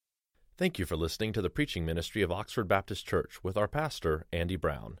Thank you for listening to the preaching ministry of Oxford Baptist Church with our pastor, Andy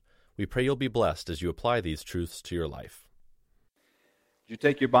Brown. We pray you'll be blessed as you apply these truths to your life. Would you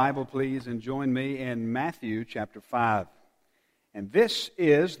take your Bible, please, and join me in Matthew chapter 5. And this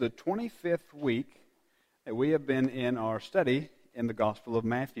is the 25th week that we have been in our study in the Gospel of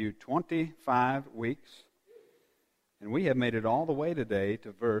Matthew. 25 weeks. And we have made it all the way today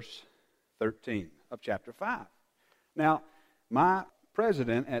to verse 13 of chapter 5. Now, my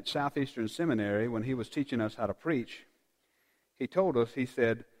president at Southeastern Seminary, when he was teaching us how to preach, he told us, he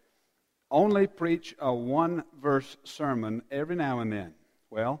said, only preach a one-verse sermon every now and then.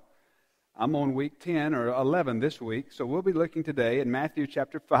 Well, I'm on week 10 or 11 this week, so we'll be looking today at Matthew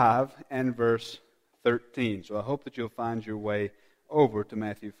chapter 5 and verse 13. So I hope that you'll find your way over to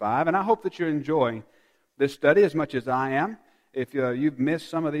Matthew 5, and I hope that you're enjoying this study as much as I am. If you've missed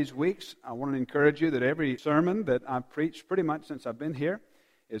some of these weeks, I want to encourage you that every sermon that I've preached pretty much since I've been here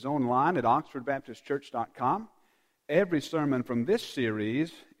is online at oxfordbaptistchurch.com. Every sermon from this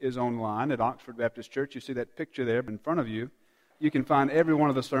series is online at Oxford Baptist Church. You see that picture there in front of you. You can find every one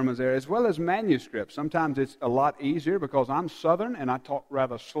of the sermons there, as well as manuscripts. Sometimes it's a lot easier because I'm Southern and I talk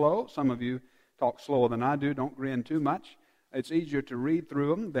rather slow. Some of you talk slower than I do. Don't grin too much. It's easier to read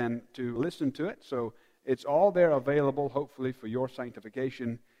through them than to listen to it. So it's all there available, hopefully, for your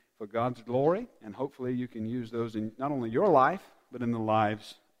sanctification, for God's glory, and hopefully you can use those in not only your life, but in the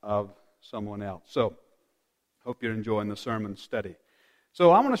lives of someone else. So, hope you're enjoying the sermon study. So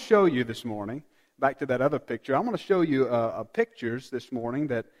I want to show you this morning, back to that other picture, I want to show you pictures this morning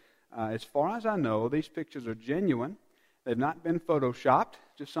that, as far as I know, these pictures are genuine. They've not been photoshopped,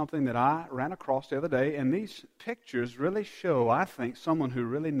 just something that I ran across the other day, and these pictures really show, I think, someone who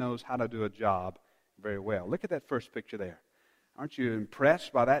really knows how to do a job very well. Look at that first picture there. Aren't you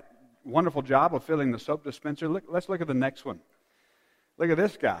impressed by that wonderful job of filling the soap dispenser? Let's look at the next one. Look at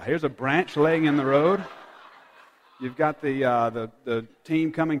this guy. Here's a branch laying in the road. You've got the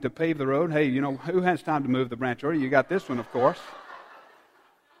team coming to pave the road. Hey, you know, who has time to move the branch? Or you got this one, of course.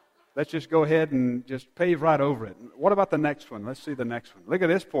 Let's just go ahead and just pave right over it. What about the next one? Let's see the next one. Look at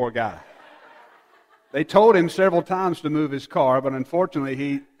this poor guy. They told him several times to move his car, but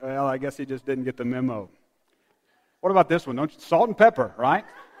unfortunately I guess he just didn't get the memo. What about this one? Salt and pepper, right?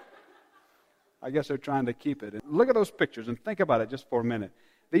 I guess they're trying to keep it. Look at those pictures and think about it just for a minute.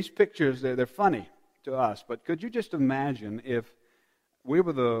 These pictures, they're funny to us, but could you just imagine if we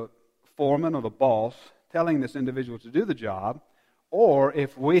were the foreman or the boss telling this individual to do the job, or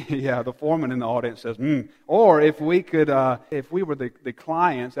if we, the foreman in the audience says, or if we could, if we were the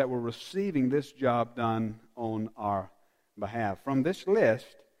clients that were receiving this job done on our behalf. From this list,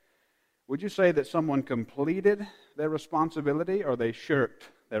 would you say that someone completed their responsibility or they shirked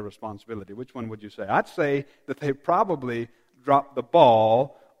their responsibility? Which one would you say? I'd say that they probably dropped the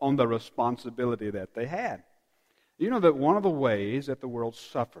ball on the responsibility that they had. You know that one of the ways that the world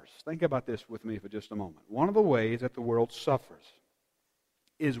suffers, think about this with me for just a moment. One of the ways that the world suffers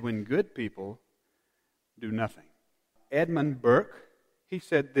is when good people do nothing. Edmund Burke, he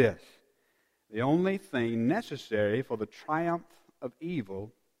said this, the only thing necessary for the triumph of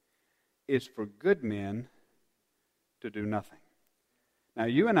evil is for good men to do nothing. Now,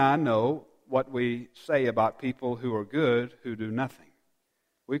 you and I know what we say about people who are good who do nothing.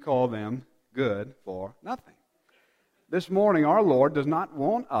 We call them good for nothing. This morning, our Lord does not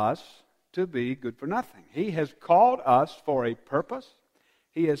want us to be good for nothing. He has called us for a purpose.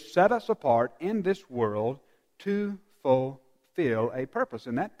 He has set us apart in this world to fulfill a purpose.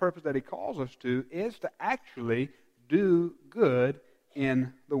 And that purpose that He calls us to is to actually do good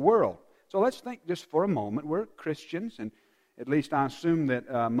in the world. So let's think just for a moment. We're Christians, and at least I assume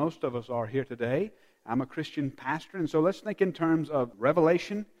that most of us are here today. I'm a Christian pastor, and so let's think in terms of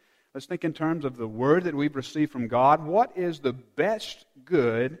revelation. Let's think in terms of the word that we've received from God. What is the best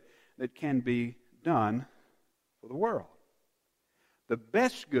good that can be done for the world? The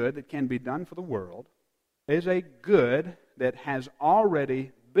best good that can be done for the world is a good that has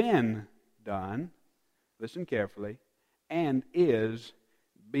already been done, listen carefully, and is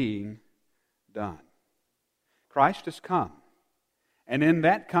being done. Christ has come. And in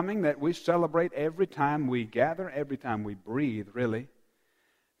that coming that we celebrate every time we gather, every time we breathe, really,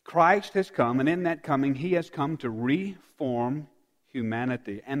 Christ has come, and in that coming He has come to reform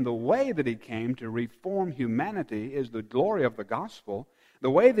humanity. And the way that He came to reform humanity is the glory of the gospel. The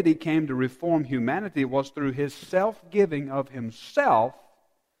way that He came to reform humanity was through His self-giving of Himself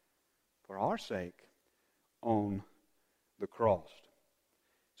for our sake on the cross.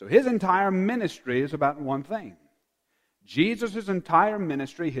 So His entire ministry is about one thing: Jesus' entire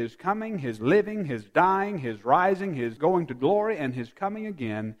ministry, His coming, His living, His dying, His rising, His going to glory, and His coming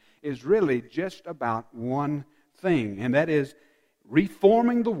again is really just about one thing, and that is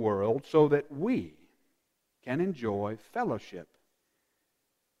reforming the world so that we can enjoy fellowship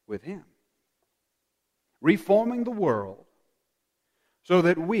with Him. Reforming the world so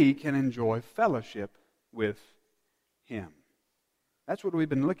that we can enjoy fellowship with Him. That's what we've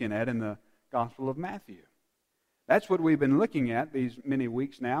been looking at in the Gospel of Matthew. That's what we've been looking at these many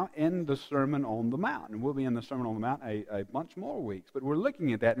weeks now in the Sermon on the Mount. And we'll be in the Sermon on the Mount a bunch more weeks. But we're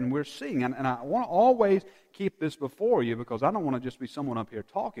looking at that and we're seeing, and I want to always keep this before you because I don't want to just be someone up here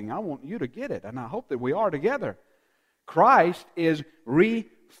talking. I want you to get it, and I hope that we are together. Christ is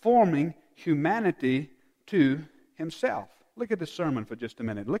reforming humanity to Himself. Look at the sermon for just a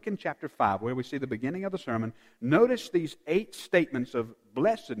minute. Look in chapter 5 where we see the beginning of the sermon. Notice these 8 statements of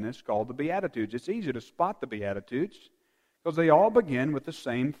blessedness called the Beatitudes. It's easy to spot the Beatitudes because they all begin with the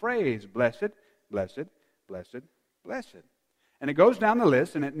same phrase. Blessed, blessed, blessed, blessed. And it goes down the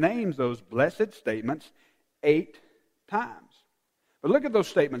list and it names those blessed statements 8 times. But look at those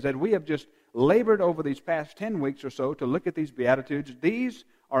statements that we have just labored over these past 10 weeks or so to look at these Beatitudes. These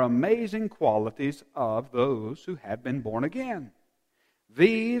are amazing qualities of those who have been born again.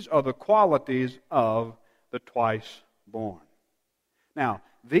 These are the qualities of the twice born. Now,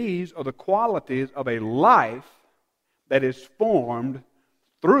 these are the qualities of a life that is formed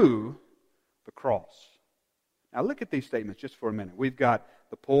through the cross. Now, look at these statements just for a minute. We've got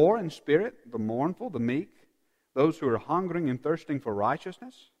the poor in spirit, the mournful, the meek, those who are hungering and thirsting for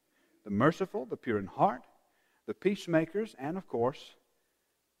righteousness, the merciful, the pure in heart, the peacemakers, and, of course,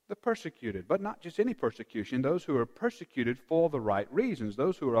 the persecuted. But not just any persecution, those who are persecuted for the right reasons,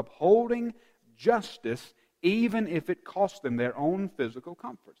 those who are upholding justice even if it costs them their own physical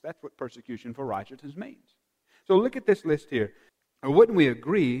comforts. That's what persecution for righteousness means. So look at this list here. Or wouldn't we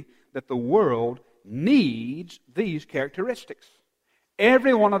agree that the world needs these characteristics?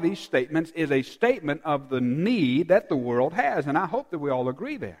 Every one of these statements is a statement of the need that the world has, and I hope that we all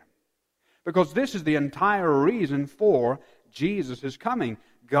agree there. Because this is the entire reason for Jesus' coming.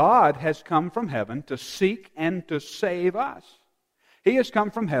 God has come from heaven to seek and to save us. He has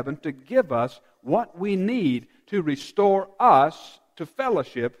come from heaven to give us what we need to restore us to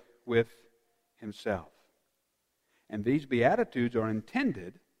fellowship with Himself. And these Beatitudes are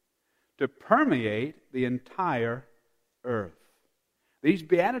intended to permeate the entire earth. These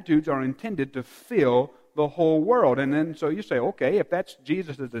Beatitudes are intended to fill the whole world. And then so you say, okay, if that's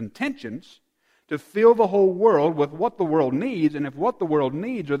Jesus' intentions, to fill the whole world with what the world needs, and if what the world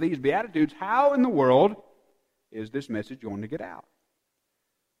needs are these Beatitudes, how in the world is this message going to get out?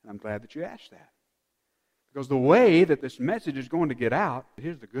 And I'm glad that you asked that. Because the way that this message is going to get out,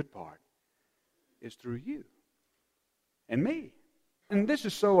 here's the good part, is through you and me. And this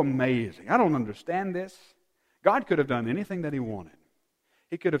is so amazing. I don't understand this. God could have done anything that He wanted.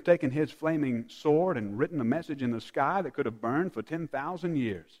 He could have taken His flaming sword and written a message in the sky that could have burned for 10,000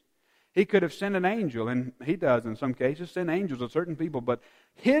 years. He could have sent an angel, and He does in some cases, send angels to certain people, but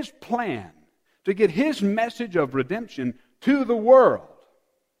His plan to get His message of redemption to the world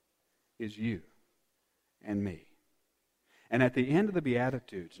is you and me. And at the end of the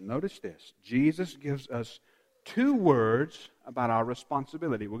Beatitudes, notice this, Jesus gives us 2 words about our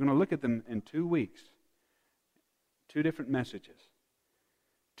responsibility. We're going to look at them in 2 weeks. 2 different messages.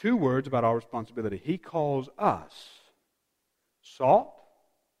 2 words about our responsibility. He calls us salt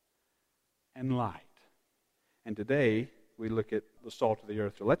and light. And today we look at the salt of the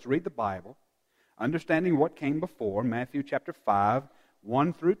earth. So let's read the Bible, understanding what came before, Matthew chapter 5,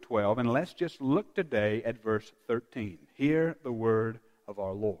 1 through 12, and let's just look today at verse 13. Hear the word of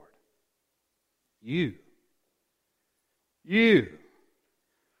our Lord. You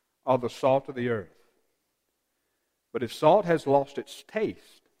are the salt of the earth. But if salt has lost its taste,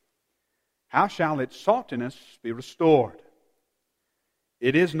 how shall its saltiness be restored?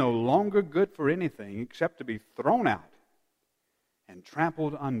 It is no longer good for anything except to be thrown out and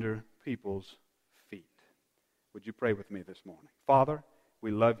trampled under people's feet. Would you pray with me this morning? Father, we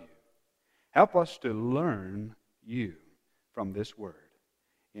love You. Help us to learn You from this word.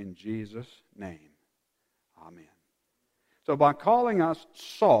 In Jesus' name, amen. So by calling us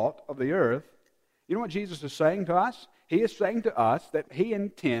salt of the earth, you know what Jesus is saying to us? He is saying to us that He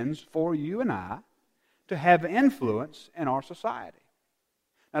intends for you and I to have influence in our society.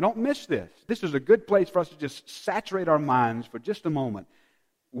 Now don't miss this. This is a good place for us to just saturate our minds for just a moment.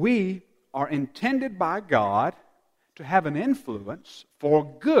 We are intended by God to have an influence for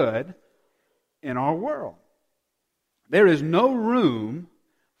good in our world. There is no room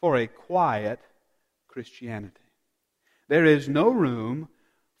for a quiet Christianity. There is no room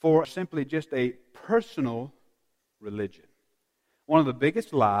for simply just a personal religion. One of the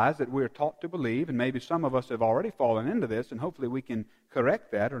biggest lies that we are taught to believe, and maybe some of us have already fallen into this, and hopefully we can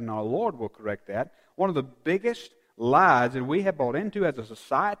correct that, or our Lord will correct that. One of the biggest lies that we have bought into as a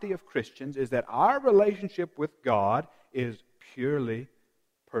society of Christians is that our relationship with God is purely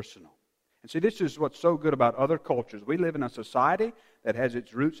personal. And see, this is what's so good about other cultures. We live in a society that has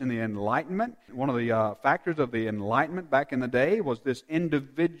its roots in the Enlightenment. One of the factors of the Enlightenment back in the day was this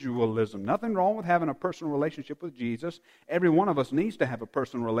individualism. Nothing wrong with having a personal relationship with Jesus. Every one of us needs to have a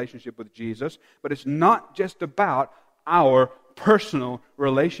personal relationship with Jesus. But it's not just about our personal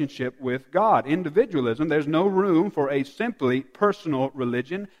relationship with God. Individualism, there's no room for a simply personal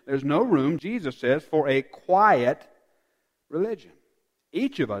religion. There's no room, Jesus says, for a quiet religion.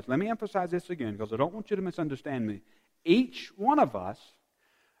 Each of us, let me emphasize this again because I don't want you to misunderstand me. Each one of us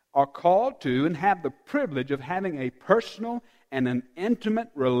are called to and have the privilege of having a personal and an intimate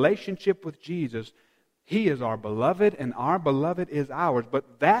relationship with Jesus. He is our beloved and our beloved is ours.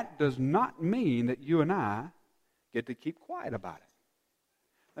 But that does not mean that you and I get to keep quiet about it.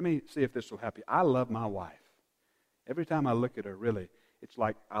 Let me see if this will help you. I love my wife. Every time I look at her, really, it's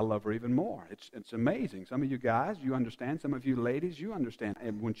like I love her even more. It's amazing. Some of you guys, you understand. Some of you ladies, you understand.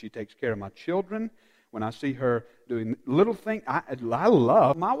 And when she takes care of my children, when I see her doing little things, I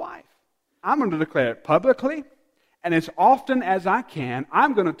love my wife. I'm going to declare it publicly, and as often as I can,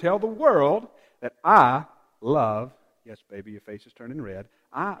 I'm going to tell the world that I love, yes, baby, your face is turning red,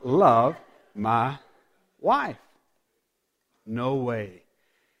 I love my wife. No way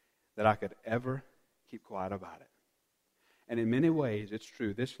that I could ever keep quiet about it. And in many ways, it's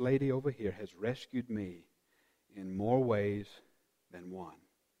true. This lady over here has rescued me in more ways than one.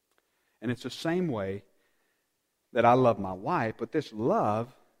 And it's the same way that I love my wife, but this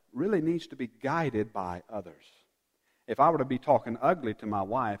love really needs to be guided by others. If I were to be talking ugly to my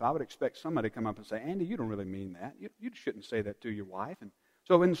wife, I would expect somebody to come up and say, Andy, you don't really mean that. You shouldn't say that to your wife. And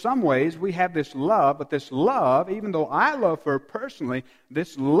so in some ways, we have this love, but this love, even though I love her personally,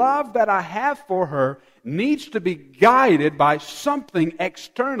 this love that I have for her needs to be guided by something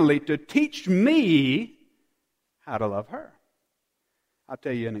externally to teach me how to love her. I'll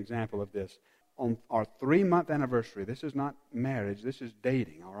tell you an example of this. On our 3-month anniversary, this is not marriage, this is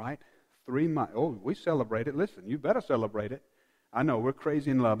dating, all right? 3 months. Oh, we celebrate it. Listen, you better celebrate it. I know, we're crazy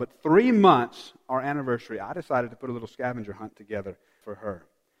in love, but 3 months, our anniversary, I decided to put a little scavenger hunt together for her.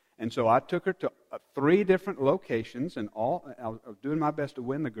 And so I took her to 3 different locations, and I was doing my best to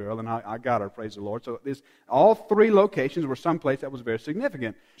win the girl, and I got her, praise the Lord. So all 3 locations were someplace that was very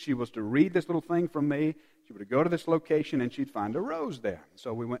significant. She was to read this little thing from me. She would go to this location, and she'd find a rose there.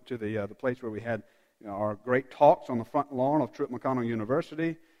 So we went to the place where we had our great talks on the front lawn of Truett McConnell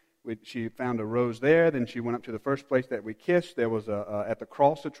University. She found a rose there. Then she went up to the first place that we kissed. There was at the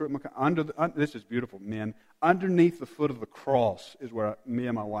cross of Truett McConnell. This is beautiful, men. Underneath the foot of the cross is where me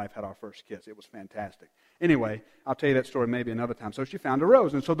and my wife had our first kiss. It was fantastic. Anyway, I'll tell you that story maybe another time. So she found a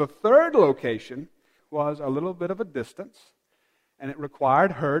rose. And so the third location was a little bit of a distance, and it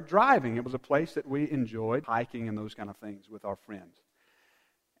required her driving. It was a place that we enjoyed, hiking and those kind of things with our friends.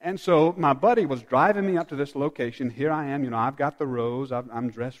 And so my buddy was driving me up to this location. Here I am, I've got the rose. I'm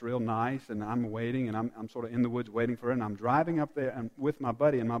dressed real nice, and I'm waiting, and I'm sort of in the woods waiting for her, and I'm driving up there and with my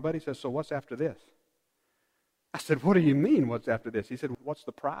buddy, and my buddy says, so what's after this? I said, what do you mean, what's after this? He said, what's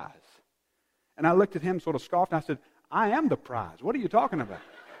the prize? And I looked at him, sort of scoffed, and I said, I am the prize. What are you talking about?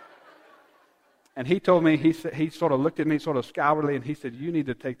 And he told me, he sort of looked at me sort of scourly, and he said, you need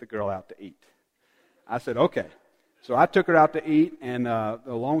to take the girl out to eat. I said, okay. So I took her out to eat, and the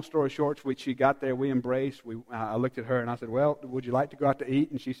long story short, she got there, we embraced. I looked at her, and I said, well, would you like to go out to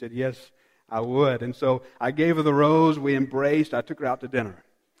eat? And she said, yes, I would. And so I gave her the rose, we embraced, I took her out to dinner.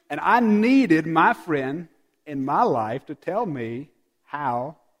 And I needed my friend in my life to tell me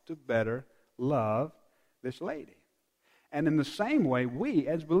how to better love this lady. And in the same way, we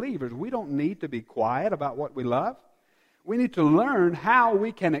as believers, we don't need to be quiet about what we love. We need to learn how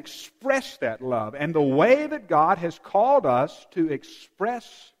we can express that love. And the way that God has called us to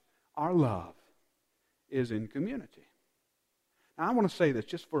express our love is in community. Now, I want to say this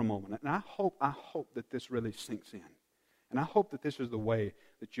just for a moment, and I hope that this really sinks in. And I hope that this is the way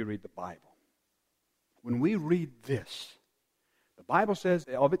that you read the Bible. When we read this, the Bible says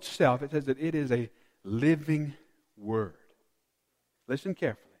of itself, it says that it is a living word. Listen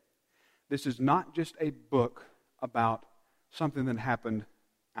carefully. This is not just a book about something that happened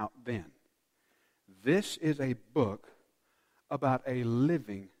out then. This is a book about a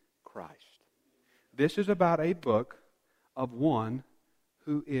living Christ. This is about a book of one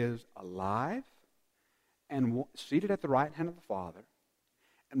who is alive and seated at the right hand of the Father,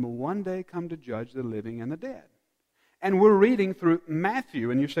 and will one day come to judge the living and the dead. And we're reading through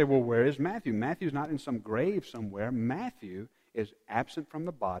Matthew, and you say, well, where is Matthew? Matthew's not in some grave somewhere. Matthew is absent from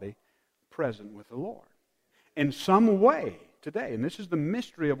the body, present with the Lord. In some way today, and this is the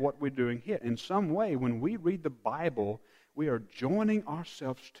mystery of what we're doing here, in some way when we read the Bible, we are joining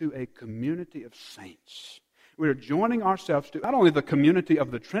ourselves to a community of saints. We are joining ourselves to not only the community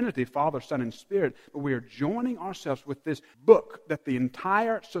of the Trinity, Father, Son, and Spirit, but we are joining ourselves with this book that the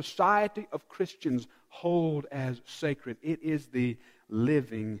entire society of Christians hold as sacred. It is the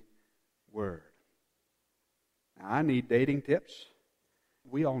living Word. Now, I need dating tips.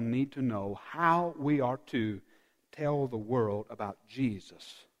 We all need to know how we are to tell the world about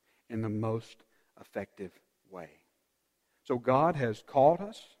Jesus in the most effective way. So God has called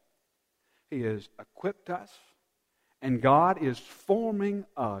us. He has equipped us. And God is forming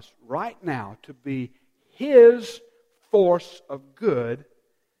us right now to be His force of good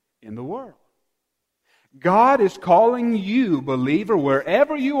in the world. God is calling you, believer,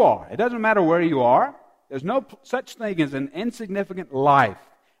 wherever you are. It doesn't matter where you are. There's no such thing as an insignificant life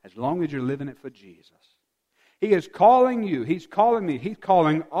as long as you're living it for Jesus. He is calling you. He's calling me. He's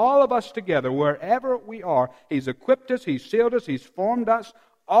calling all of us together wherever we are. He's equipped us. He's sealed us. He's formed us,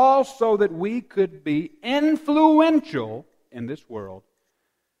 all so that we could be influential in this world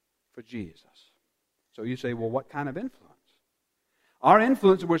for Jesus. So you say, well, what kind of influence? Our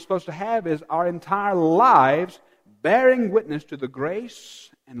influence that we're supposed to have is our entire lives bearing witness to the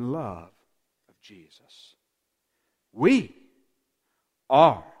grace and love of Jesus. We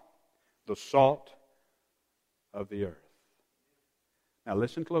are the salt of the earth. Now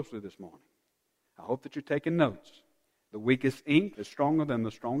listen closely this morning. I hope that you're taking notes. The weakest ink is stronger than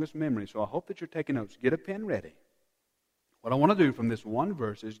the strongest memory, so I hope that you're taking notes. Get a pen ready. What I want to do from this one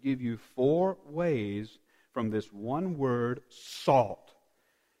verse is give you 4 ways from this one word, salt,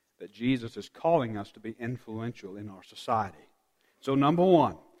 that Jesus is calling us to be influential in our society. So number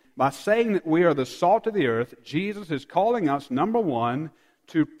 1, by saying that we are the salt of the earth, Jesus is calling us, number 1,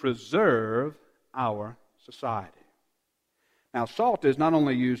 to preserve our society. Now, salt is not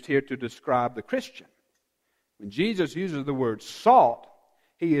only used here to describe the Christian. When Jesus uses the word salt,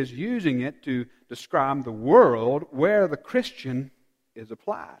 He is using it to describe the world where the Christian is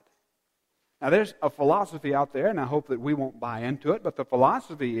applied. Now, there's a philosophy out there, and I hope that we won't buy into it, but the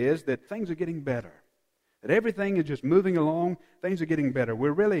philosophy is that things are getting better. That everything is just moving along, things are getting better.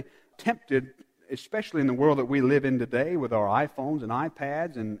 We're really tempted, especially in the world that we live in today with our iPhones and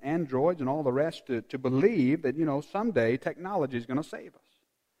iPads and Androids and all the rest, to believe that, someday technology is going to save us.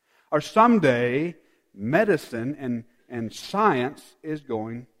 Or someday medicine and science is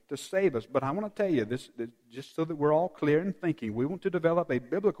going to save us. But I want to tell you this, just so that we're all clear in thinking. We want to develop a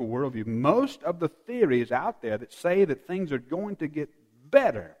biblical worldview. Most of the theories out there that say that things are going to get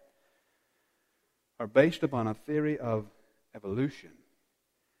better are based upon a theory of evolution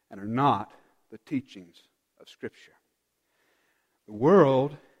and are not the teachings of Scripture. The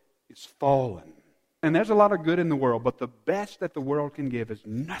world is fallen. And there's a lot of good in the world, but the best that the world can give is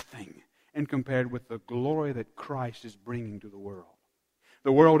nothing and compared with the glory that Christ is bringing to the world.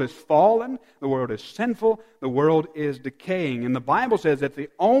 The world is fallen, the world is sinful, the world is decaying. And the Bible says that the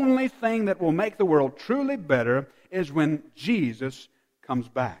only thing that will make the world truly better is when Jesus comes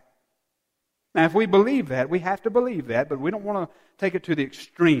back. Now, if we believe that, we have to believe that, but we don't want to take it to the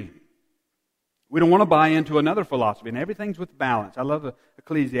extreme. We don't want to buy into another philosophy, and everything's with balance. I love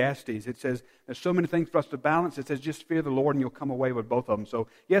Ecclesiastes. It says there's so many things for us to balance. It says just fear the Lord and you'll come away with both of them. So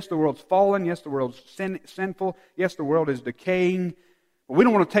yes, the world's fallen. Yes, the world's sinful. Yes, the world is decaying. But we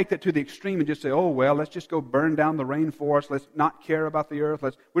don't want to take that to the extreme and just say, oh, well, let's just go burn down the rainforest. Let's not care about the earth.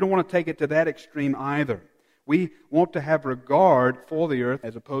 We don't want to take it to that extreme either. We want to have regard for the earth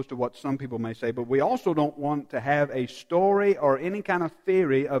as opposed to what some people may say, but we also don't want to have a story or any kind of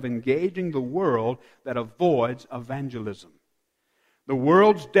theory of engaging the world that avoids evangelism. The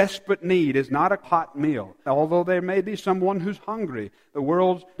world's desperate need is not a hot meal, although there may be someone who's hungry. The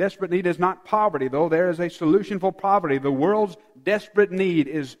world's desperate need is not poverty, though there is a solution for poverty. The world's desperate need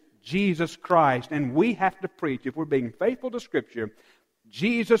is Jesus Christ, and we have to preach, if we're being faithful to Scripture,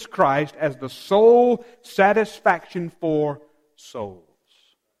 Jesus Christ as the sole satisfaction for souls.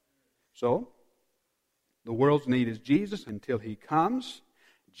 So, the world's need is Jesus until He comes.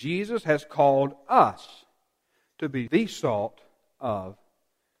 Jesus has called us to be the salt of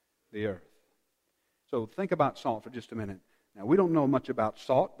the earth. So think about salt for just a minute. Now, we don't know much about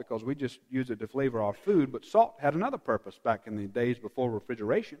salt because we just use it to flavor our food, but salt had another purpose back in the days before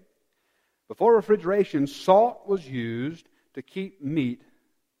refrigeration. Before refrigeration, salt was used to keep meat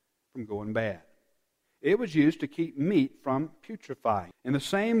from going bad. It was used to keep meat from putrefying. In the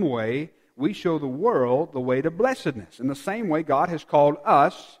same way, we show the world the way to blessedness. In the same way, God has called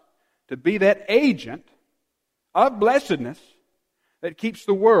us to be that agent of blessedness that keeps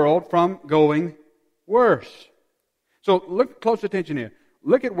the world from going worse. So look, close attention here.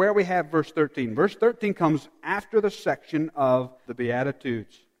 Look at where we have verse 13. Verse 13 comes after the section of the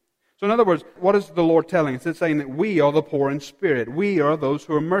Beatitudes. So in other words, what is the Lord telling us? It's saying that we are the poor in spirit. We are those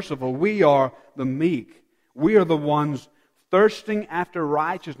who are merciful. We are the meek. We are the ones thirsting after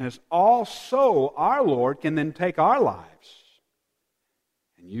righteousness. Also, our Lord can then take our lives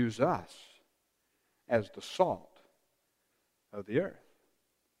and use us as the salt of the earth.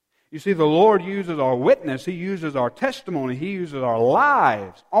 You see, the Lord uses our witness, He uses our testimony, He uses our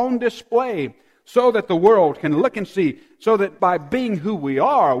lives on display so that the world can look and see, so that by being who we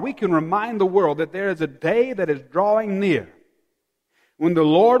are, we can remind the world that there is a day that is drawing near when the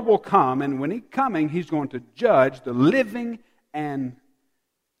Lord will come, and when He's coming, He's going to judge the living and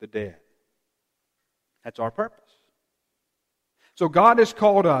the dead. That's our purpose. So God has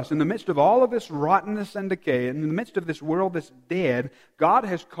called us, in the midst of all of this rottenness and decay, in the midst of this world that's dead, God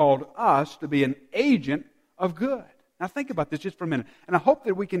has called us to be an agent of good. Now think about this just for a minute, and I hope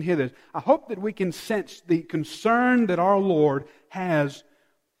that we can hear this. I hope that we can sense the concern that our Lord has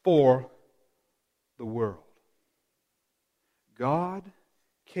for the world. God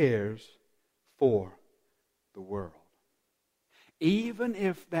cares for the world. Even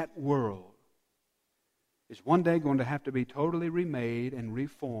if that world is one day going to have to be totally remade and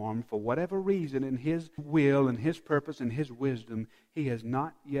reformed for whatever reason, in His will and His purpose and His wisdom, He has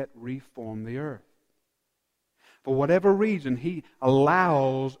not yet reformed the earth. For whatever reason, He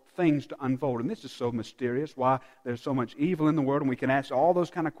allows things to unfold. And this is so mysterious, why there's so much evil in the world, and we can ask all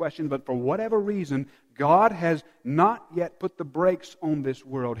those kind of questions, but for whatever reason, God has not yet put the brakes on this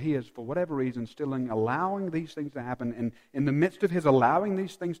world. He is, for whatever reason, still allowing these things to happen. And in the midst of His allowing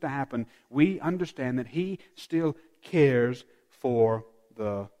these things to happen, we understand that He still cares for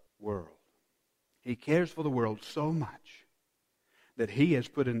the world. He cares for the world so much that He has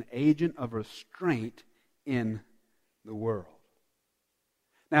put an agent of restraint in the world.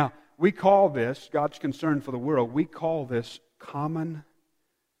 Now, we call this, God's concern for the world, we call this common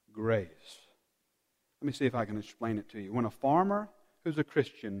grace. Let me see if I can explain it to you. When a farmer who's a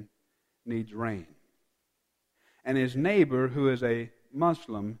Christian needs rain, and his neighbor who is a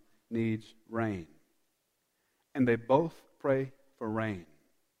Muslim needs rain, and they both pray for rain.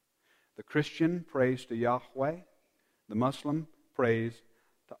 The Christian prays to Yahweh, the Muslim prays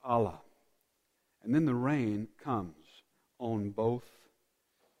to Allah. And then the rain comes on both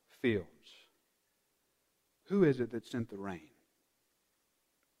fields. Who is it that sent the rain?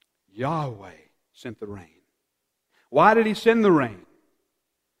 Yahweh sent the rain. Why did He send the rain?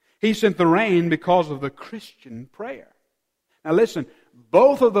 He sent the rain because of the Christian prayer. Now listen,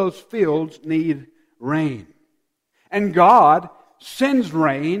 both of those fields need rain. And God sends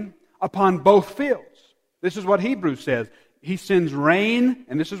rain upon both fields. This is what Hebrews says. He sends rain,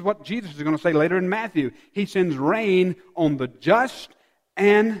 and this is what Jesus is going to say later in Matthew. He sends rain on the just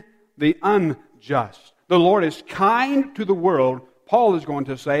and the unjust. The Lord is kind to the world, Paul is going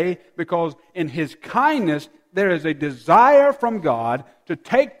to say, because in His kindness there is a desire from God to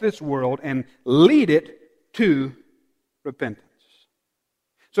take this world and lead it to repentance.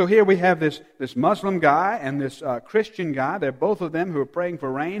 So here we have this Muslim guy and this Christian guy. They're both of them who are praying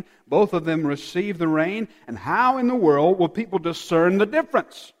for rain. Both of them receive the rain. And how in the world will people discern the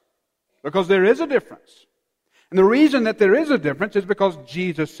difference? Because there is a difference. And the reason that there is a difference is because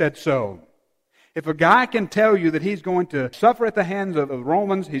Jesus said so. If a guy can tell you that he's going to suffer at the hands of the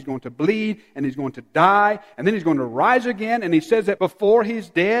Romans, he's going to bleed, and he's going to die, and then he's going to rise again, and he says that before he's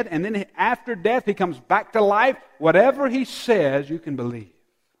dead, and then after death he comes back to life, whatever he says, you can believe.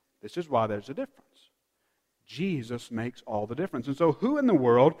 This is why there's a difference. Jesus makes all the difference. And so who in the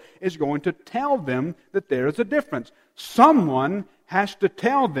world is going to tell them that there is a difference? Someone has to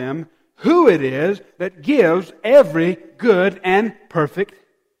tell them who it is that gives every good and perfect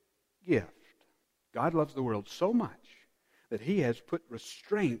gift. God loves the world so much that He has put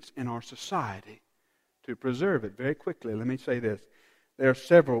restraints in our society to preserve it. Very quickly, let me say this. There are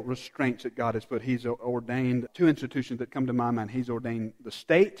several restraints that God has put. He's ordained two institutions that come to my mind. He's ordained the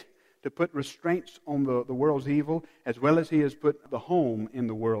state to put restraints on the world's evil, as well as He has put the home in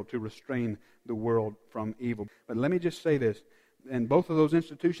the world to restrain the world from evil. But let me just say this. And both of those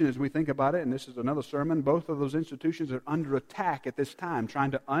institutions, as we think about it, and this is another sermon, both of those institutions are under attack at this time,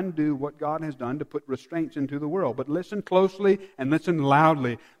 trying to undo what God has done to put restraints into the world. But listen closely and listen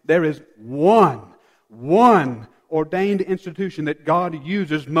loudly. There is one ordained institution that God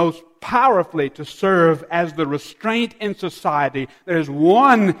uses most powerfully to serve as the restraint in society. There's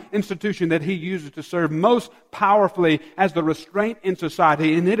one institution that He uses to serve most powerfully as the restraint in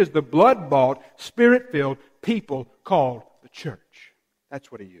society, and it is the blood-bought, Spirit-filled people called the church.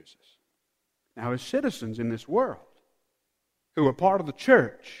 That's what He uses. Now, as citizens in this world who are part of the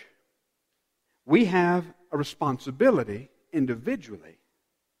church, we have a responsibility individually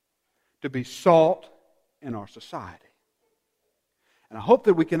to be salt in our society. And I hope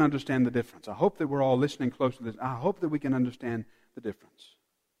that we can understand the difference. I hope that we're all listening close to this. I hope that we can understand the difference.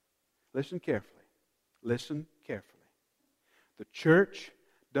 Listen carefully. Listen carefully. The church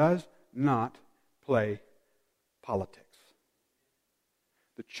does not play politics.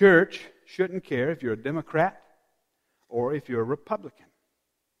 The church shouldn't care if you're a Democrat or if you're a Republican.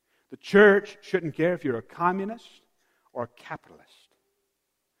 The church shouldn't care if you're a communist or a capitalist.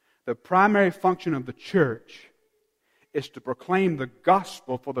 The primary function of the church is to proclaim the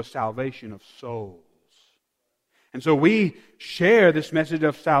gospel for the salvation of souls. And so we share this message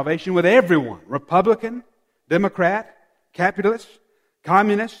of salvation with everyone. Republican, Democrat, capitalist,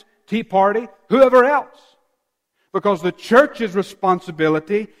 communist, Tea Party, whoever else. Because the church's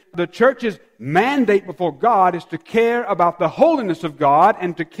responsibility, the church's mandate before God is to care about the holiness of God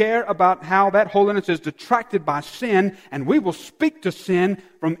and to care about how that holiness is detracted by sin. And we will speak to sin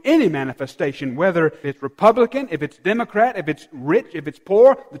from any manifestation, whether it's Republican, if it's Democrat, if it's rich, if it's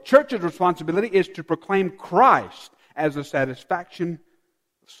poor. The church's responsibility is to proclaim Christ as the satisfaction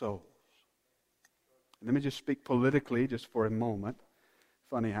of souls. Let me just speak politically just for a moment.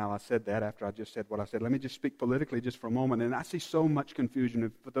 Funny how I said that after I just said what I said. Let me just speak politically just for a moment. And I see so much confusion.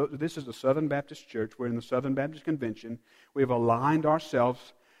 This is the Southern Baptist Church. We're in the Southern Baptist Convention. We have aligned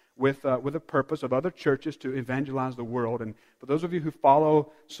ourselves with a purpose of other churches to evangelize the world. And for those of you who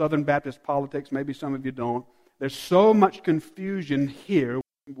follow Southern Baptist politics, maybe some of you don't, there's so much confusion here.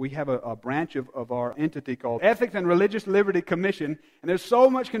 We have a branch of our entity called Ethics and Religious Liberty Commission. And there's so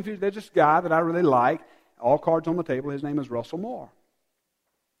much confusion. There's this guy that I really like. All cards on the table. His name is Russell Moore.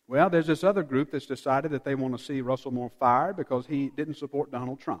 Well, there's this other group that's decided that they want to see Russell Moore fired because he didn't support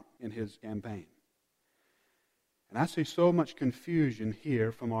Donald Trump in his campaign. And I see so much confusion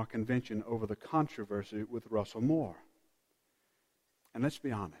here from our convention over the controversy with Russell Moore. And let's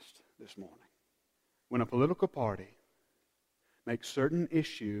be honest this morning. When a political party makes certain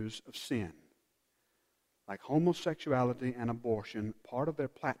issues of sin, like homosexuality and abortion, part of their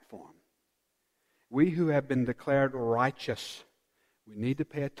platform, we who have been declared righteous, we need to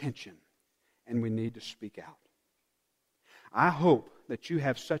pay attention, and we need to speak out. I hope that you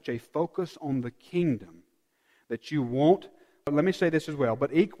have such a focus on the kingdom that you won't, let me say this as well, but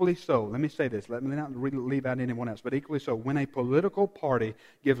equally so, let me say this, let me not leave out anyone else, but equally so, when a political party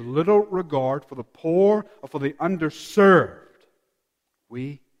gives little regard for the poor or for the underserved,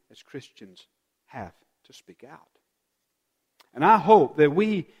 we as Christians have to speak out. And I hope that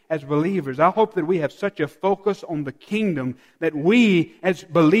we as believers, I hope that we have such a focus on the kingdom that we as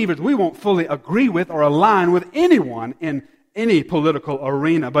believers, we won't fully agree with or align with anyone in any political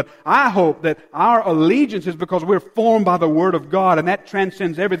arena. But I hope that our allegiance is because we're formed by the Word of God, and that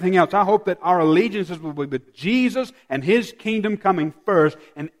transcends everything else. I hope that our allegiances will be with Jesus and His kingdom coming first,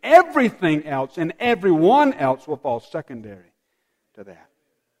 and everything else and everyone else will fall secondary to that.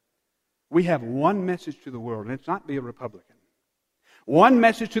 We have one message to the world, and it's not be a Republican. One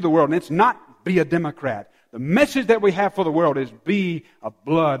message to the world, and it's not be a Democrat. The message that we have for the world is be a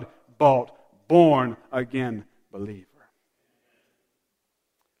blood-bought, born-again believer.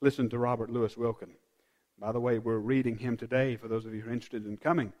 Listen to Robert Louis Wilken. By the way, we're reading him today for those of you who are interested in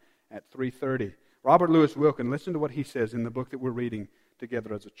coming at 3:30. Robert Louis Wilken, listen to what he says in the book that we're reading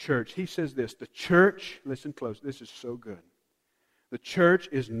together as a church. He says this, the church, listen close, this is so good. The church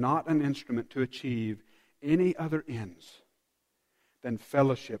is not an instrument to achieve any other ends than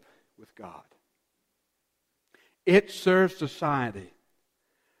fellowship with God. It serves society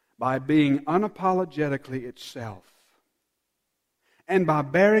by being unapologetically itself and by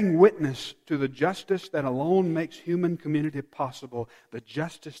bearing witness to the justice that alone makes human community possible, the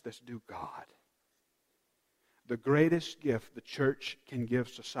justice that's due God. The greatest gift the church can give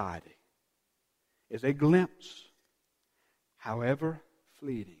society is a glimpse, however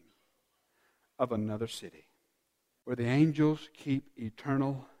fleeting, of another city where the angels keep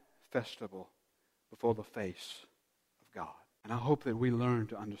eternal festival before the face of God. And I hope that we learn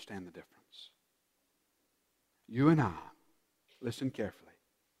to understand the difference. You and I, listen carefully,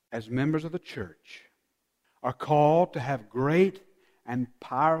 as members of the church, are called to have great and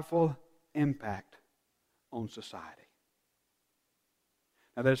powerful impact on society.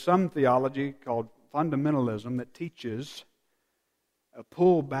 Now there's some theology called fundamentalism that teaches a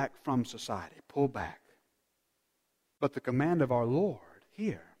pull back from society, pull back. But the command of our Lord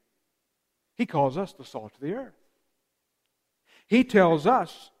here, He calls us the salt of the earth. He tells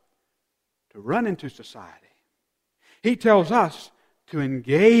us to run into society. He tells us to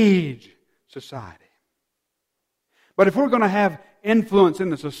engage society. But if we're going to have influence in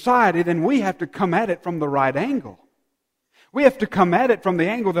the society, then we have to come at it from the right angle. We have to come at it from the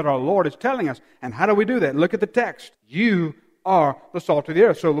angle that our Lord is telling us. And how do we do that? Look at the text. You are the salt of the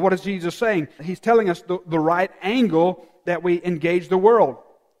earth. So what is Jesus saying? He's telling us the right angle that we engage the world.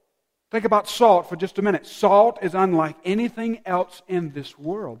 Think about salt for just a minute. Salt is unlike anything else in this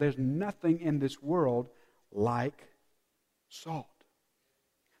world. There's nothing in this world like salt.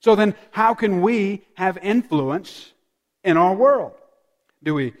 So then, how can we have influence in our world?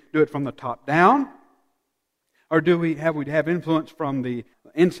 Do we do it from the top down? Or do we have influence from the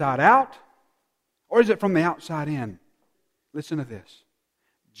inside out? Or is it from the outside in? Listen to this.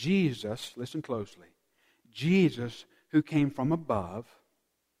 Jesus, listen closely. Jesus, who came from above,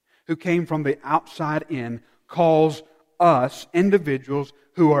 who came from the outside in, calls us, individuals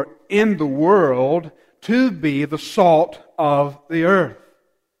who are in the world, to be the salt of the earth.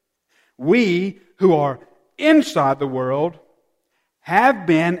 We who are inside the world have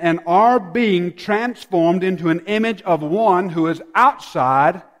been and are being transformed into an image of one who is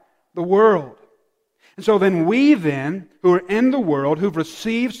outside the world. And so then we then, who are in the world, who've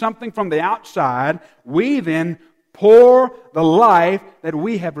received something from the outside, we then pour the life that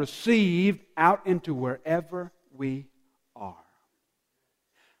we have received out into wherever we are.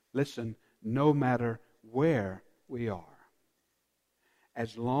 Listen, no matter where we are,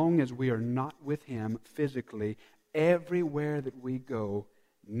 as long as we are not with Him physically, everywhere that we go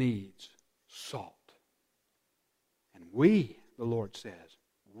needs salt. And we, the Lord says,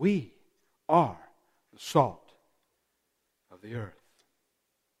 we are the salt of the earth.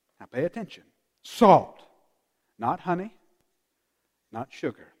 Now pay attention. Salt. Not honey. Not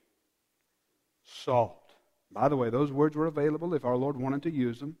sugar. Salt. By the way, those words were available if our Lord wanted to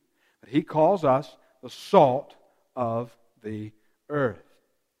use them. But He calls us the salt of the earth.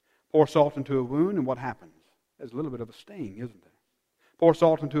 Pour salt into a wound, and what happens? There's a little bit of a sting, isn't there? Pour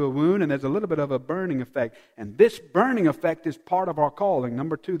salt into a wound, and there's a little bit of a burning effect. And this burning effect is part of our calling,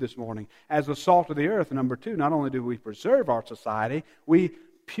 number 2 this morning. As the salt of the earth, number 2, not only do we preserve our society, we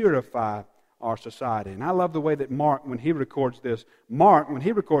purify our society. And I love the way that Mark, when he records this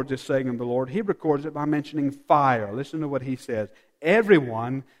saying of the Lord, he records it by mentioning fire. Listen to what he says.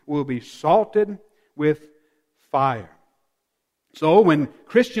 Everyone will be salted with fire. So when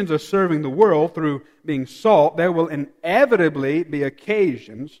Christians are serving the world through being salt, there will inevitably be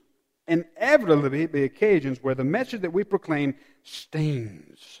occasions where the message that we proclaim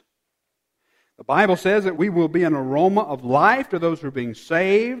stings. The Bible says that we will be an aroma of life to those who are being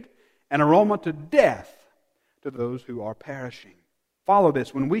saved, an aroma to death to those who are perishing. Follow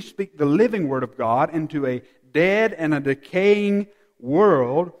this. When we speak the living Word of God into a dead and a decaying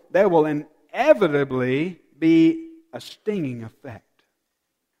world, there will inevitably be a stinging effect.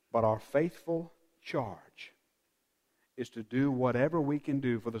 But our faithful charge is to do whatever we can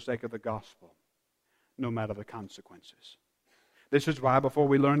do for the sake of the gospel, no matter the consequences. This is why before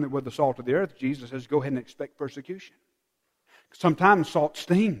we learn that we're the salt of the earth, Jesus says, go ahead and expect persecution. Sometimes salt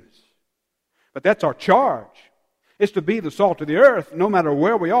stings. But that's our charge. It's to be the salt of the earth. No matter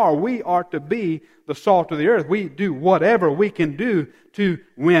where we are to be the salt of the earth. We do whatever we can do to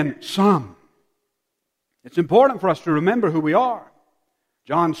win some. It's important for us to remember who we are.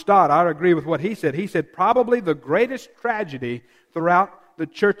 John Stott, I agree with what he said. He said, probably the greatest tragedy throughout the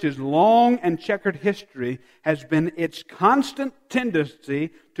church's long and checkered history has been its constant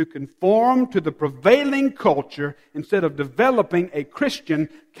tendency to conform to the prevailing culture instead of developing a Christian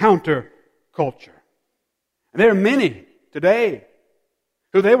counterculture. And there are many today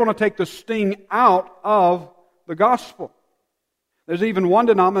who they want to take the sting out of the gospel. There's even one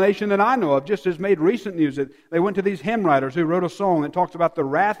denomination that I know of, just has made recent news, that they went to these hymn writers who wrote a song that talks about the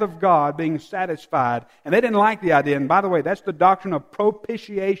wrath of God being satisfied. And they didn't like the idea. And by the way, that's the doctrine of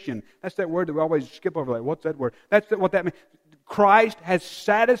propitiation. That's that word that we always skip over. Like, what's that word? That's what that means. Christ has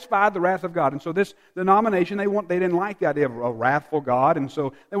satisfied the wrath of God. And so this denomination, they didn't like the idea of a wrathful God. And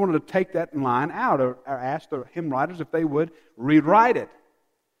so they wanted to take that line out or ask the hymn writers if they would rewrite it.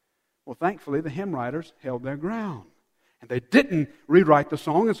 Well, thankfully, the hymn writers held their ground. And they didn't rewrite the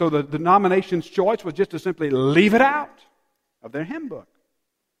song, and so the denomination's choice was just to simply leave it out of their hymn book.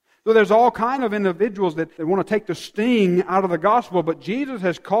 So there's all kind of individuals that want to take the sting out of the gospel, but Jesus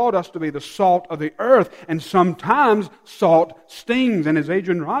has called us to be the salt of the earth, and sometimes salt stings. And as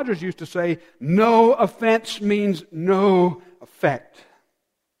Adrian Rogers used to say, no offense means no effect.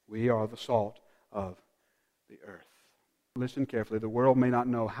 We are the salt of the earth. Listen carefully. The world may not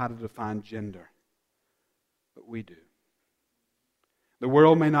know how to define gender, but we do. The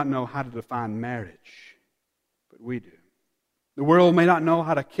world may not know how to define marriage, but we do. The world may not know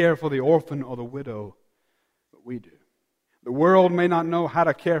how to care for the orphan or the widow, but we do. The world may not know how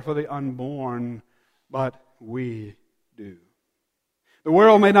to care for the unborn, but we do. The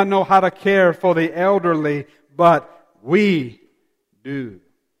world may not know how to care for the elderly, but we do.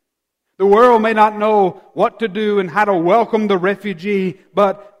 The world may not know what to do and how to welcome the refugee,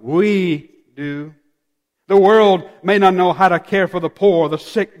 but we do. The world may not know how to care for the poor, the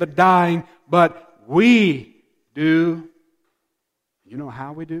sick, the dying, but we do. You know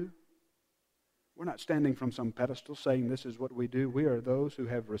how we do? We're not standing from some pedestal saying this is what we do. We are those who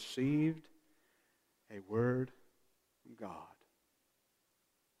have received a word from God.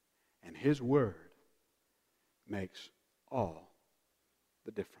 And His word makes all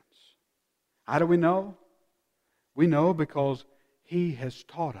the difference. How do we know? We know because He has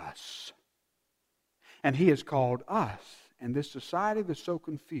taught us. And He has called us, and this society that's so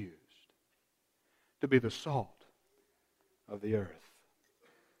confused, to be the salt of the earth.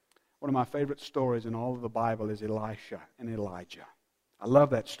 One of my favorite stories in all of the Bible is Elisha and Elijah. I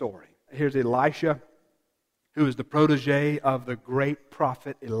love that story. Here's Elisha, who is the protege of the great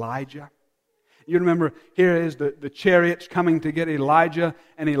prophet Elijah. You remember, here is the chariots coming to get Elijah,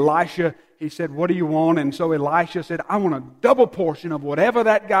 and Elisha, he said, what do you want? And so Elisha said, I want a double portion of whatever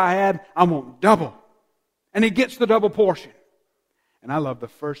that guy had. I want double. And he gets the double portion. And I love the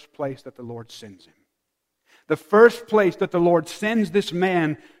first place that the Lord sends him. The first place that the Lord sends this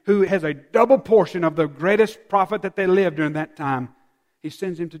man who has a double portion of the greatest prophet that they lived during that time, He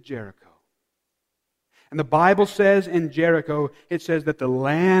sends him to Jericho. And the Bible says in Jericho, it says that the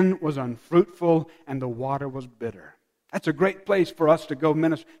land was unfruitful and the water was bitter. That's a great place for us to go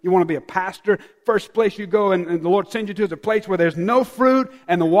minister. You want to be a pastor, first place you go and the Lord sends you to is a place where there's no fruit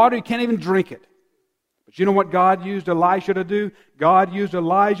and the water, you can't even drink it. But you know what God used Elisha to do? God used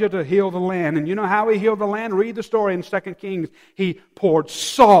Elijah to heal the land. And you know how He healed the land? Read the story in 2 Kings. He poured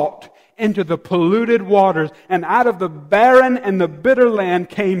salt into the polluted waters, and out of the barren and the bitter land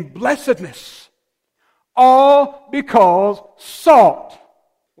came blessedness. All because salt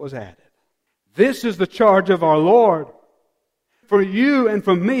was added. This is the charge of our Lord. For you and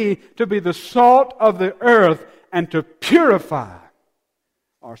for me to be the salt of the earth and to purify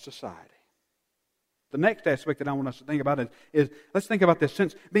our society. The next aspect that I want us to think about is let's think about this.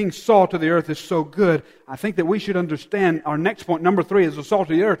 Since being salt of the earth is so good, I think that we should understand our next point, number 3, is the salt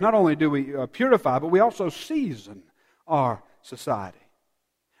of the earth. Not only do we purify, but we also season our society.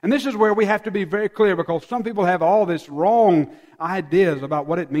 And this is where we have to be very clear, because some people have all this wrong ideas about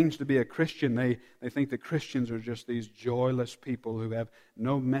what it means to be a Christian. They think that Christians are just these joyless people who have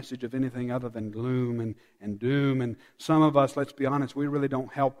no message of anything other than gloom and doom. And some of us, let's be honest, we really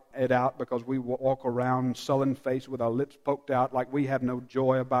don't help it out because we walk around sullen-faced with our lips poked out like we have no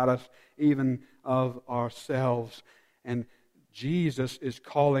joy about us, even of ourselves. And Jesus is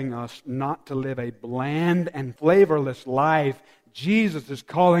calling us not to live a bland and flavorless life. Jesus is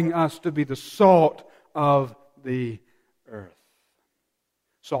calling us to be the salt of the earth.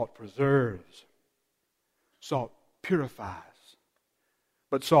 Salt preserves. Salt purifies.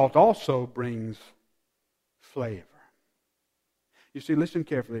 But salt also brings flavor. You see, listen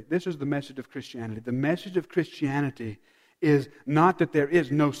carefully. This is the message of Christianity. The message of Christianity is not that there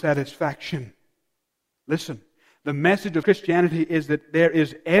is no satisfaction. Listen. The message of Christianity is that there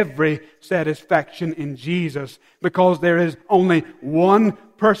is every satisfaction in Jesus, because there is only one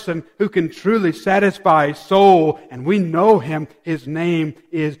person who can truly satisfy a soul, and we know Him. His name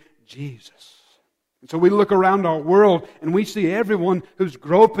is Jesus. And so we look around our world and we see everyone who's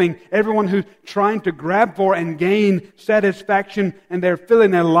groping, everyone who's trying to grab for and gain satisfaction, and they're filling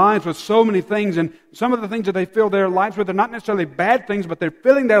their lives with so many things. And some of the things that they fill their lives with are not necessarily bad things, but they're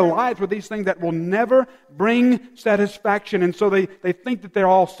filling their lives with these things that will never bring satisfaction. And so they think that they're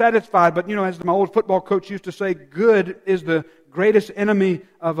all satisfied. But, as my old football coach used to say, good is the greatest enemy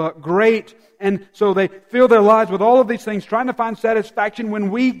of great. And so they fill their lives with all of these things, trying to find satisfaction,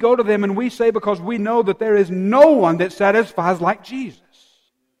 when we go to them and we say, because we know that there is no one that satisfies like Jesus.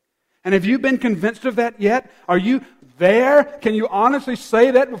 And have you been convinced of that yet? Are you there? Can you honestly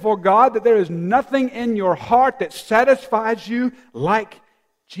say that before God, that there is nothing in your heart that satisfies you like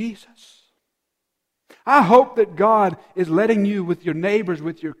Jesus? I hope that God is letting you, with your neighbors,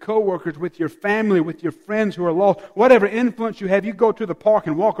 with your coworkers, with your family, with your friends who are lost, whatever influence you have, you go to the park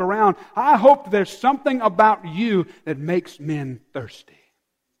and walk around. I hope there's something about you that makes men thirsty.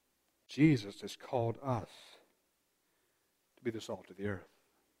 Jesus has called us to be the salt of the earth.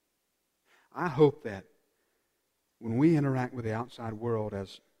 I hope that when we interact with the outside world,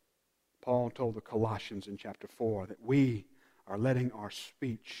 as Paul told the Colossians in chapter 4, that we are letting our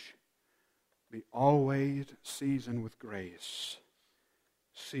speech be always seasoned with grace,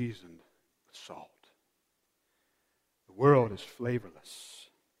 seasoned with salt. The world is flavorless.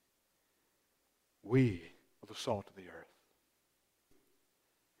 We are the salt of the earth.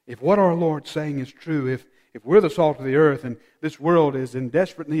 If what our Lord's saying is true, if we're the salt of the earth and this world is in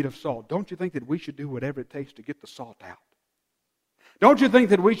desperate need of salt, don't you think that we should do whatever it takes to get the salt out? Don't you think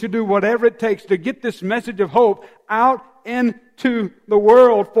that we should do whatever it takes to get this message of hope out into the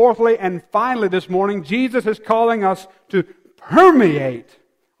world? Fourthly and finally this morning, Jesus is calling us to permeate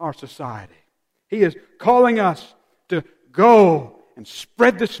our society. He is calling us to go and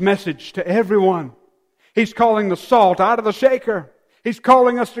spread this message to everyone. He's calling the salt out of the shaker. He's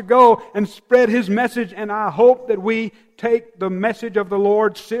calling us to go and spread His message, and I hope that we take the message of the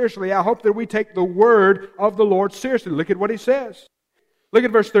Lord seriously. I hope that we take the word of the Lord seriously. Look at what He says. Look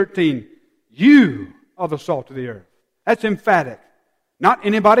at verse 13. You are the salt of the earth. That's emphatic. Not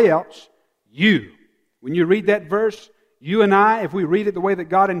anybody else. You. When you read that verse, you and I, if we read it the way that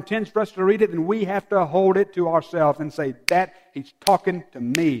God intends for us to read it, then we have to hold it to ourselves and say, that He's talking to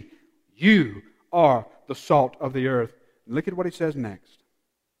me. You are the salt of the earth. Look at what He says next.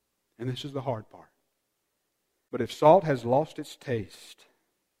 And this is the hard part. But if salt has lost its taste,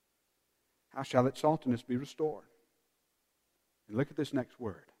 how shall its saltiness be restored? And look at this next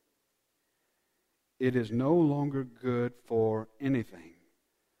word. It is no longer good for anything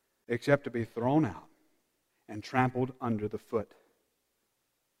except to be thrown out and trampled under the foot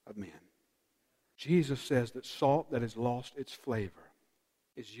of men. Jesus says that salt that has lost its flavor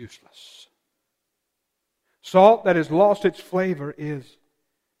is useless. Salt that has lost its flavor is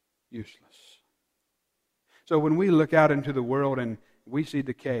useless. So when we look out into the world and we see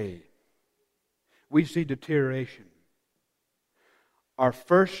decay, we see deterioration, our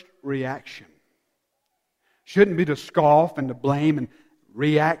first reaction shouldn't be to scoff and to blame and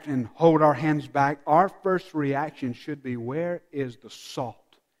react and hold our hands back. Our first reaction should be, where is the salt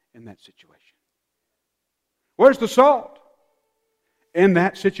in that situation? Where's the salt in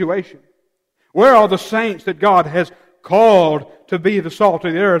that situation? Where are the saints that God has called to be the salt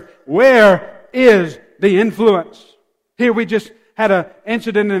of the earth? Where is the influence? Here we just had an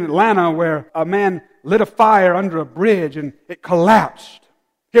incident in Atlanta where a man lit a fire under a bridge and it collapsed.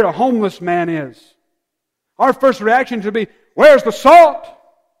 Here a homeless man is. Our first reaction should be, where's the salt?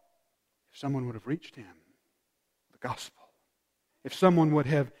 If someone would have reached him, the gospel. If someone would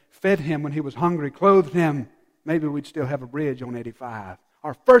have fed him when he was hungry, clothed him, maybe we'd still have a bridge on 85.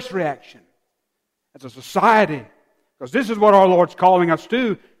 Our first reaction as a society, because this is what our Lord's calling us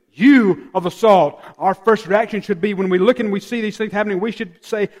to. You are the salt. Our first reaction should be, when we look and we see these things happening, we should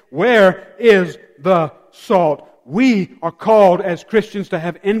say, where is the salt? We are called as Christians to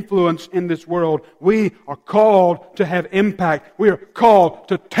have influence in this world. We are called to have impact. We are called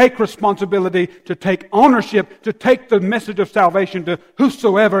to take responsibility, to take ownership, to take the message of salvation to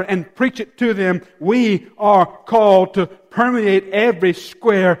whosoever and preach it to them. We are called to permeate every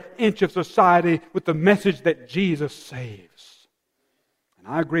square inch of society with the message that Jesus saves.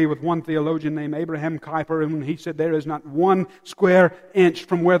 And I agree with one theologian named Abraham Kuyper, and he said there is not one square inch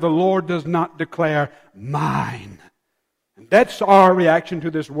from where the Lord does not declare, mine. And that's our reaction to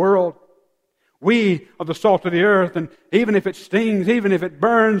this world. We are the salt of the earth, and even if it stings, even if it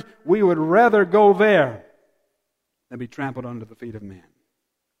burns, we would rather go there than be trampled under the feet of men.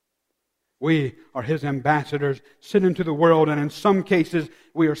 We are His ambassadors sent into the world, and in some cases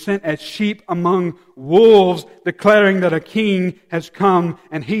we are sent as sheep among wolves, declaring that a king has come,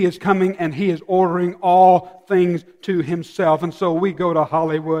 and He is coming, and He is ordering all things to Himself. And so we go to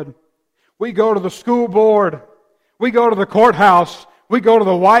Hollywood. We go to the school board. We go to the courthouse. We go to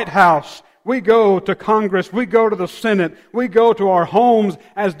the White House. We go to Congress. We go to the Senate. We go to our homes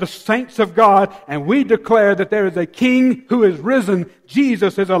as the saints of God, and we declare that there is a King who is risen.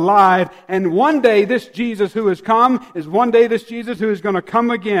 Jesus is alive. And one day this Jesus who has come is one day this Jesus who is going to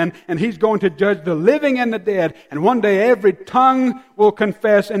come again, and He's going to judge the living and the dead. And one day every tongue will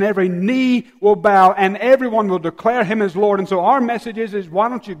confess and every knee will bow and everyone will declare Him as Lord. And so our message is why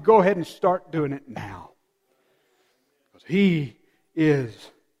don't you go ahead and start doing it now? Because He is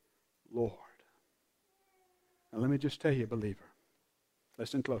Lord. Now let me just tell you, believer,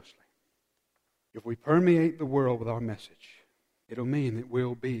 listen closely. If we permeate the world with our message, it'll mean that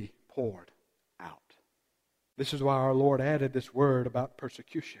we'll be poured out. This is why our Lord added this word about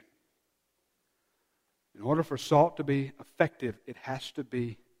persecution. In order for salt to be effective, it has to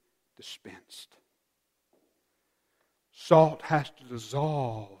be dispensed. Salt has to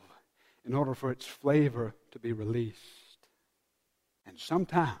dissolve in order for its flavor to be released. And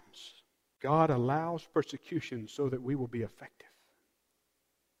sometimes God allows persecution so that we will be effective.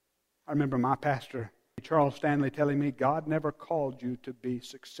 I remember my pastor, Charles Stanley, telling me God never called you to be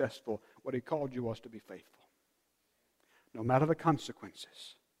successful. What He called you was to be faithful. No matter the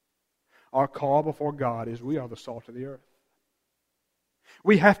consequences, our call before God is we are the salt of the earth.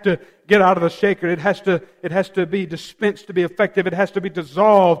 We have to get out of the shaker. It has to be dispensed to be effective. It has to be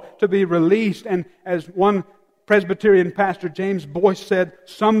dissolved to be released. And as one Presbyterian pastor, James Boyce, said,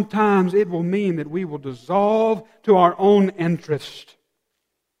 sometimes it will mean that we will dissolve to our own interest.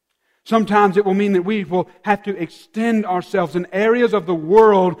 Sometimes it will mean that we will have to extend ourselves in areas of the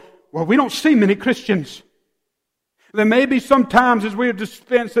world where we don't see many Christians. There may be some times as we are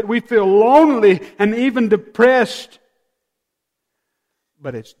dispensed that we feel lonely and even depressed.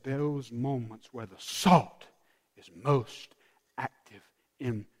 But it's those moments where the salt is most active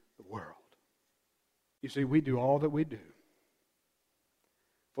in the world. You see, we do all that we do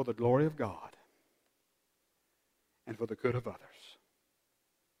for the glory of God and for the good of others.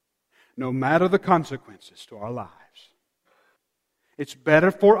 No matter the consequences to our lives. It's better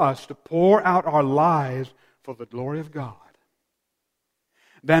for us to pour out our lives for the glory of God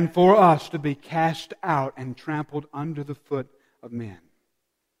than for us to be cast out and trampled under the foot of men.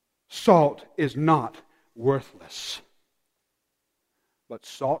 Salt is not worthless. But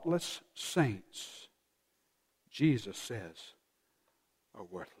saltless saints, Jesus says, are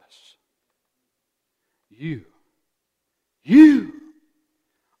worthless. You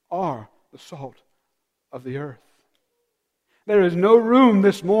are the salt of the earth. There is no room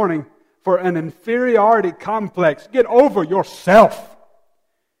this morning for an inferiority complex. Get over yourself.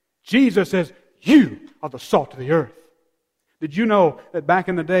 Jesus says, you are the salt of the earth. Did you know that back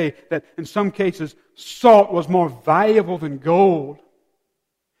in the day that in some cases salt was more valuable than gold?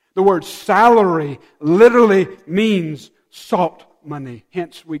 The word salary literally means salt money.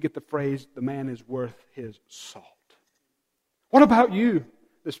 Hence we get the phrase, the man is worth his salt. What about you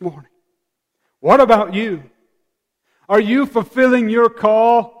this morning? What about you? Are you fulfilling your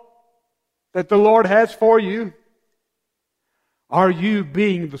call that the Lord has for you? Are you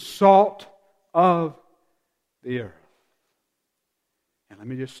being the salt of the earth? And let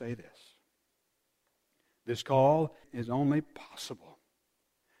me just say this. This call is only possible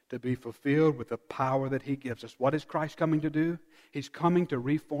to be fulfilled with the power that He gives us. What is Christ coming to do? He's coming to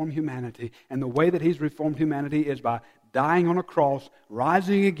reform humanity. And the way that He's reformed humanity is by dying on a cross,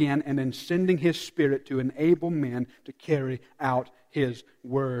 rising again, and then sending His Spirit to enable men to carry out His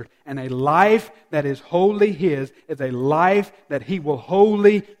Word. And a life that is wholly His is a life that He will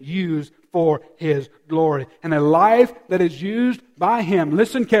wholly use for His glory. And a life that is used by Him,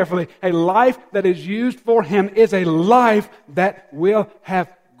 listen carefully, a life that is used for Him is a life that will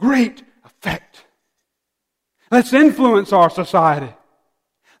have great effect. Let's influence our society.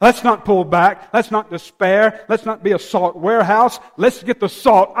 Let's not pull back. Let's not despair. Let's not be a salt warehouse. Let's get the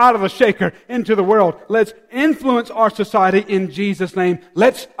salt out of the shaker into the world. Let's influence our society in Jesus' name.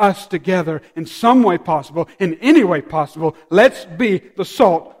 Let's us together in some way possible, in any way possible, let's be the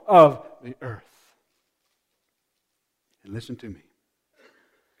salt of the earth. And listen to me.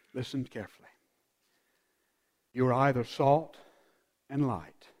 Listen carefully. You are either salt and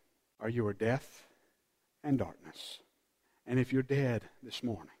light, or you are death and darkness. And if you're dead this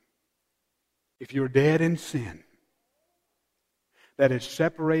morning, if you're dead in sin that is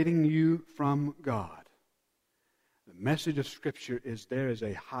separating you from God, the message of Scripture is there is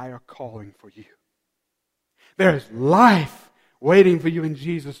a higher calling for you. There is life waiting for you in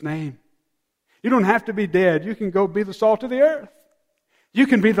Jesus' name. You don't have to be dead. You can go be the salt of the earth. You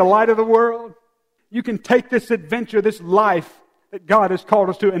can be the light of the world. You can take this adventure, this life that God has called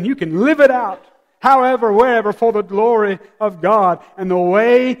us to, and you can live it out. However, wherever, for the glory of God. And the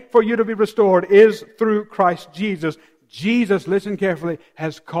way for you to be restored is through Christ Jesus. Jesus, listen carefully,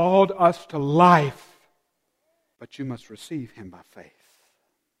 has called us to life. But you must receive Him by faith.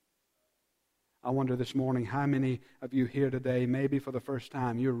 I wonder this morning how many of you here today, maybe for the first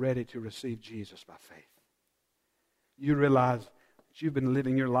time, you're ready to receive Jesus by faith. You realize that you've been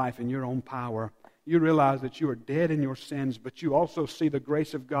living your life in your own power. You realize that you are dead in your sins, but you also see the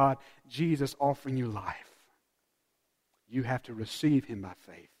grace of God, Jesus offering you life. You have to receive Him by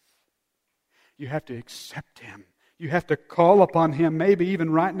faith. You have to accept Him. You have to call upon Him, maybe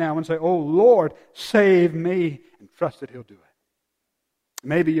even right now, and say, "Oh Lord, save me," and trust that He'll do it.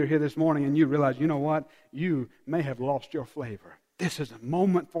 Maybe you're here this morning and you realize, you know what? You may have lost your flavor. This is a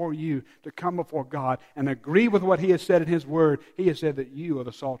moment for you to come before God and agree with what He has said in His Word. He has said that you are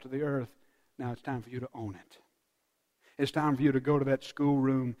the salt of the earth. Now it's time for you to own it. It's time for you to go to that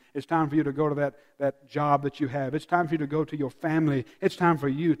schoolroom. It's time for you to go to that job that you have. It's time for you to go to your family. It's time for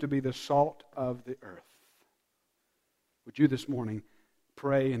you to be the salt of the earth. Would you this morning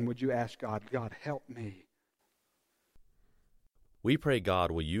pray and would you ask God, "God, help me"? We pray God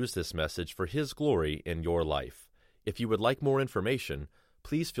will use this message for His glory in your life. If you would like more information,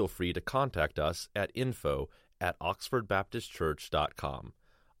 please feel free to contact us at info@oxfordbaptistchurch.com.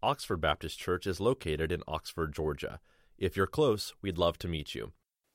 Oxford Baptist Church is located in Oxford, Georgia. If you're close, we'd love to meet you.